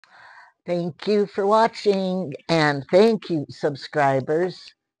Thank you for watching, and thank you, subscribers,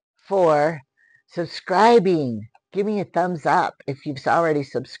 for subscribing. Give me a thumbs up. If you've already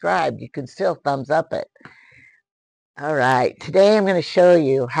subscribed, you can still thumbs up it. All right, today I'm going to show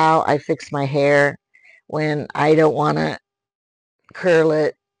you how I fix my hair when I don't want to curl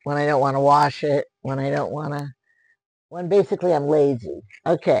it, when I don't want to wash it, when basically I'm lazy.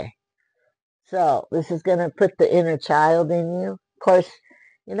 Okay, so this is going to put the inner child in you. Of course,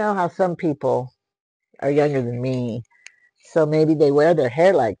 you know how some people are younger than me, so maybe they wear their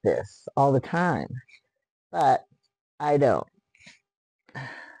hair like this all the time, but I don't.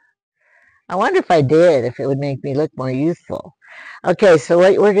 I wonder if I did, if it would make me look more youthful. Okay, so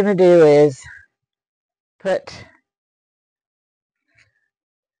what we're going to do is put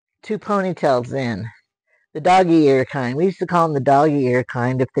two ponytails in. The doggy ear kind. We used to call them the doggy ear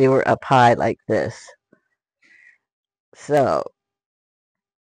kind if they were up high like this. So,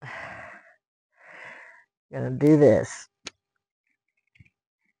 I'm going to do this.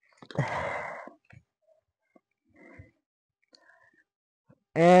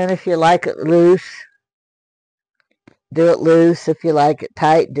 And if you like it loose, do it loose. If you like it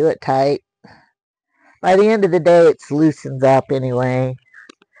tight, do it tight. By the end of the day, it loosens up anyway.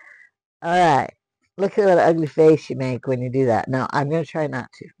 All right. Look at what an ugly face you make when you do that. No, I'm going to try not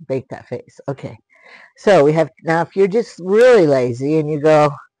to make that face. Okay. So we have, now if you're just really lazy and you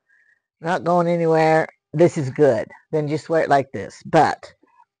go, not going anywhere, this is good. Then just wear it like this. But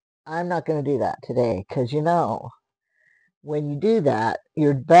I'm not going to do that today because when you do that,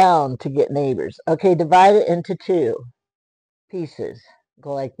 you're bound to get neighbors. Okay, divide it into two pieces.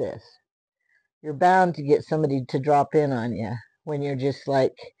 Go like this. You're bound to get somebody to drop in on you when you're just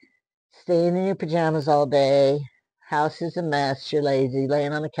like staying in your pajamas all day, house is a mess, you're lazy,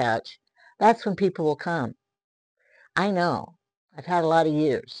 laying on the couch. That's when people will come. I know. I've had a lot of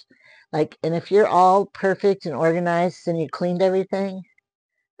years. Like, and if you're all perfect and organized and you cleaned everything,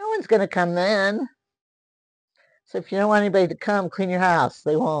 no one's going to come then. So if you don't want anybody to come, clean your house.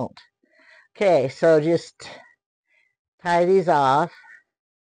 They won't. Okay, so just tie these off.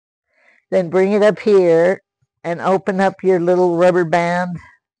 Then bring it up here and open up your little rubber band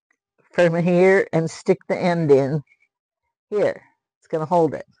from here and stick the end in here. It's going to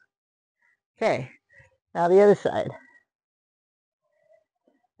hold it. Okay, now the other side.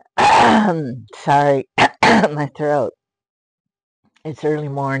 Sorry, my throat. It's early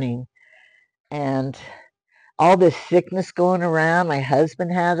morning and all this sickness going around. My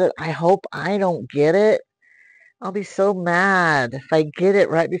husband has it. I hope I don't get it. I'll be so mad if I get it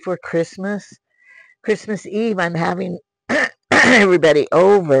right before Christmas. Christmas Eve, I'm having everybody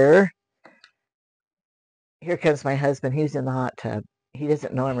over. Here comes my husband. He's in the hot tub. He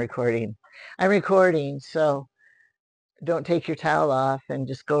doesn't know I'm recording. I'm recording, so don't take your towel off and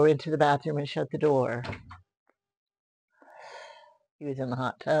just go into the bathroom and shut the door. He was in the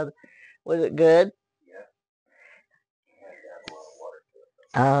hot tub. Was it good?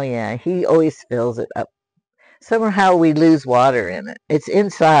 Oh, yeah. He always fills it up. Somehow we lose water in it. It's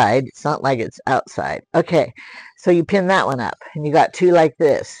inside. It's not like it's outside. Okay, so you pin that one up, and you got two like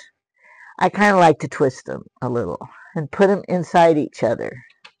this. I kind of like to twist them a little and put them inside each other.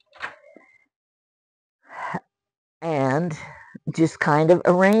 And just kind of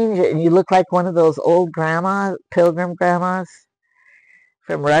arrange it. And you look like one of those old pilgrim grandmas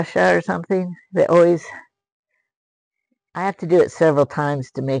from Russia or something. I have to do it several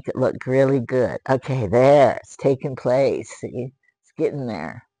times to make it look really good. Okay, there, it's taking place. See, it's getting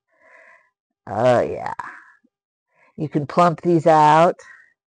there. Oh, yeah. You can plump these out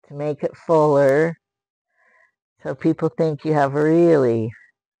to make it fuller so people think you have really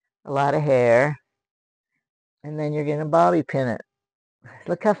a lot of hair. And then you're going to bobby pin it.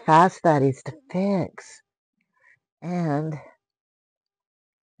 Look how fast that is to fix. And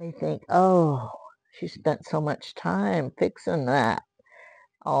they think, oh, she spent so much time fixing that.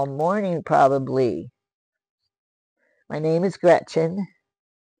 All morning, probably. My name is Gretchen.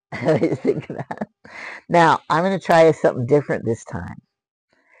 I always think of that. Now, I'm going to try something different this time.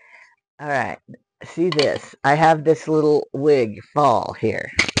 All right. See this. I have this little wig fall here.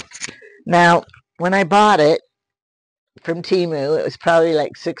 Now, when I bought it from Temu, it was probably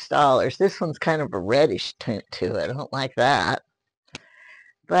like $6. This one's kind of a reddish tint to it. I don't like that.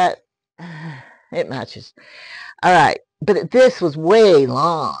 But it matches. All right. But this was way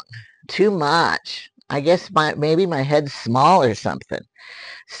long. Too much. I guess maybe my head's small or something.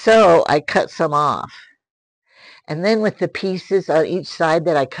 So I cut some off. And then with the pieces on each side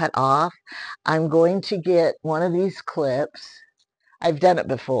that I cut off, I'm going to get one of these clips. I've done it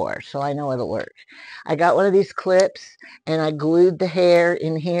before, so I know it'll work. I got one of these clips and I glued the hair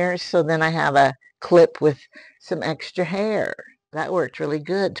in here, so then I have a clip with some extra hair. That worked really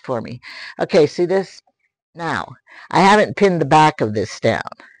good for me. Okay, see this? Now, I haven't pinned the back of this down.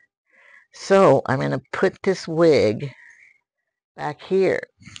 So I'm going to put this wig back here.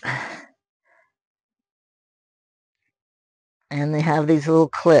 And they have these little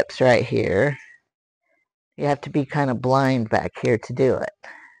clips right here. You have to be kind of blind back here to do it.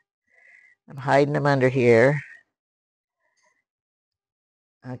 I'm hiding them under here.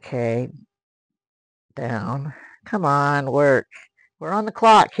 Okay. Down. Come on, work. We're on the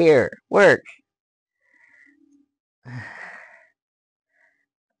clock here. Work.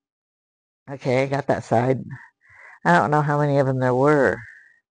 Okay, got that side. I don't know how many of them there were.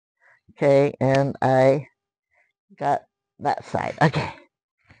 Okay, and I got that side. Okay.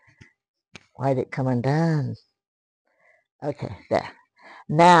 Why did it come undone? Okay, there.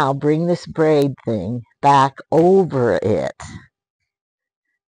 Now bring this braid thing back over it.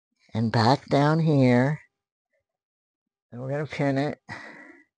 And back down here. And we're going to pin it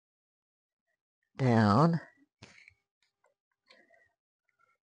down.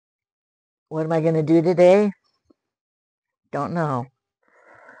 What am I going to do today? Don't know.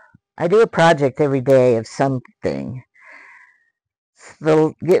 I do a project every day of something.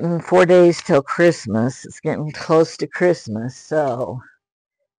 It's getting 4 days till Christmas. It's getting close to Christmas, so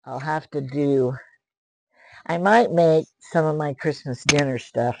I'll have to do... I might make some of my Christmas dinner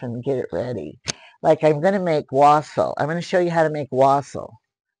stuff and get it ready. Like I'm going to make wassail. I'm going to show you how to make wassail.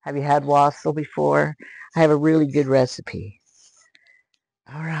 Have you had wassail before? I have a really good recipe.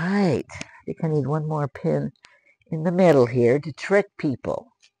 All right. I think I need one more pin in the middle here to trick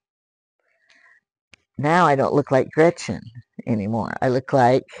people. Now I don't look like Gretchen anymore. I look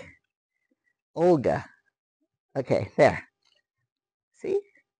like Olga. Okay, there. See?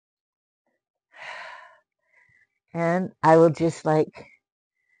 And I will just like,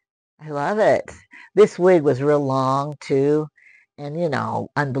 I love it. This wig was real long too, and you know,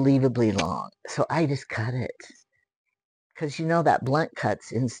 unbelievably long. So I just cut it. Because you know that blunt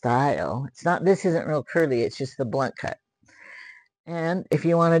cut's in style. It's not, this isn't real curly, it's just the blunt cut. And if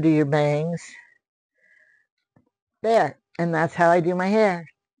you want to do your bangs, there. And that's how I do my hair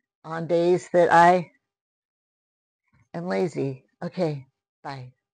on days that I am lazy. Okay, bye.